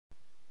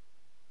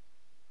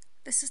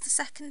This is the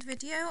second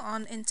video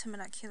on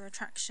intermolecular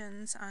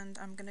attractions, and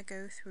I'm going to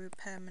go through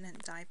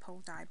permanent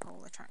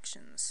dipole-dipole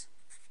attractions.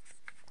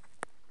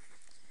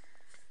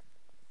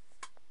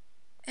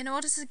 In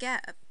order to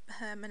get a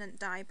permanent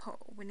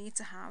dipole, we need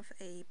to have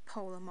a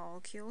polar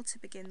molecule to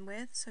begin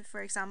with. So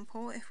for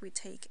example, if we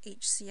take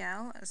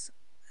HCl as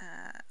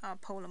our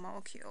polar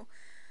molecule,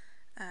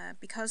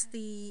 because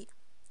the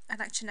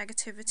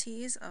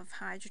electronegativities of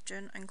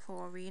hydrogen and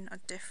chlorine are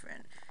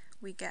different,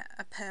 we get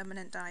a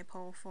permanent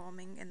dipole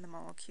forming in the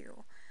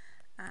molecule,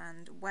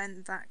 and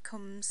when that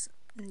comes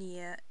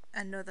near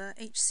another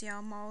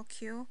HCl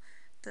molecule,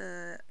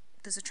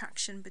 there's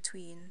attraction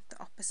between the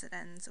opposite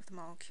ends of the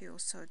molecule,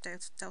 so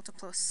delta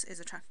plus is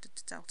attracted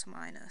to delta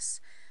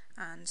minus,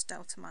 and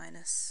delta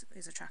minus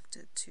is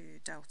attracted to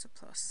delta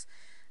plus.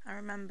 And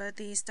remember,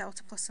 these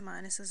delta plus and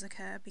minuses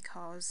occur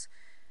because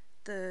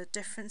the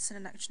difference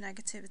in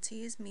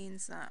electronegativities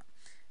means that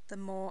the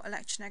more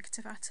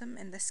electronegative atom,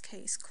 in this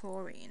case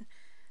chlorine,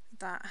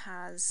 that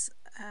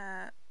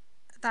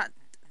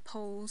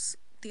pulls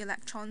the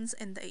electrons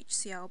in the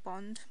HCl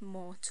bond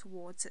more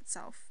towards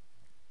itself.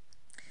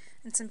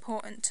 It's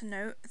important to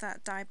note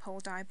that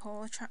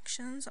dipole-dipole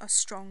attractions are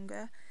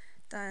stronger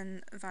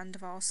than van der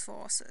Waals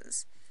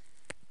forces.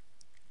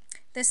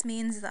 This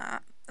means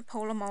that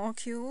polar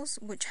molecules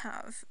which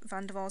have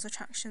van der Waals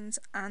attractions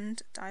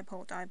and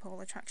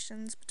dipole-dipole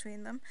attractions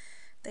between them,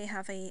 they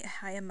have a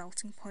higher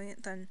melting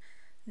point than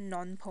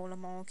non-polar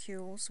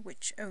molecules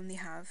which only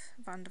have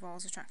van der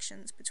Waals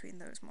attractions between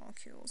those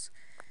molecules.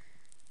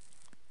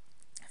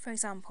 For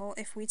example,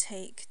 if we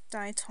take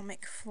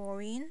diatomic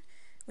fluorine,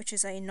 which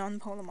is a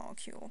non-polar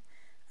molecule,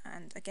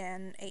 and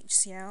again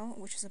HCl,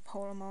 which is a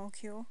polar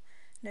molecule,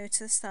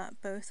 notice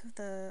that both of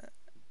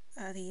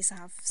these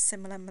have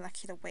similar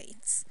molecular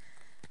weights,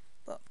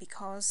 but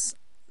because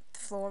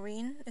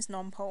fluorine is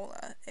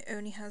non-polar, it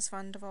only has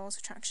van der Waals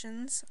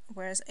attractions,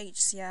 whereas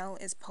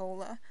HCl is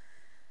polar.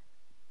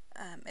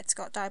 It's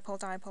got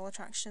dipole-dipole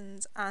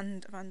attractions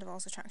and van der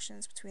Waals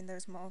attractions between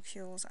those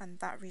molecules, and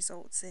that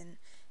results in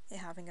it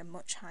having a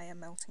much higher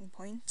melting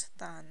point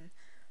than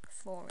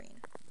fluorine.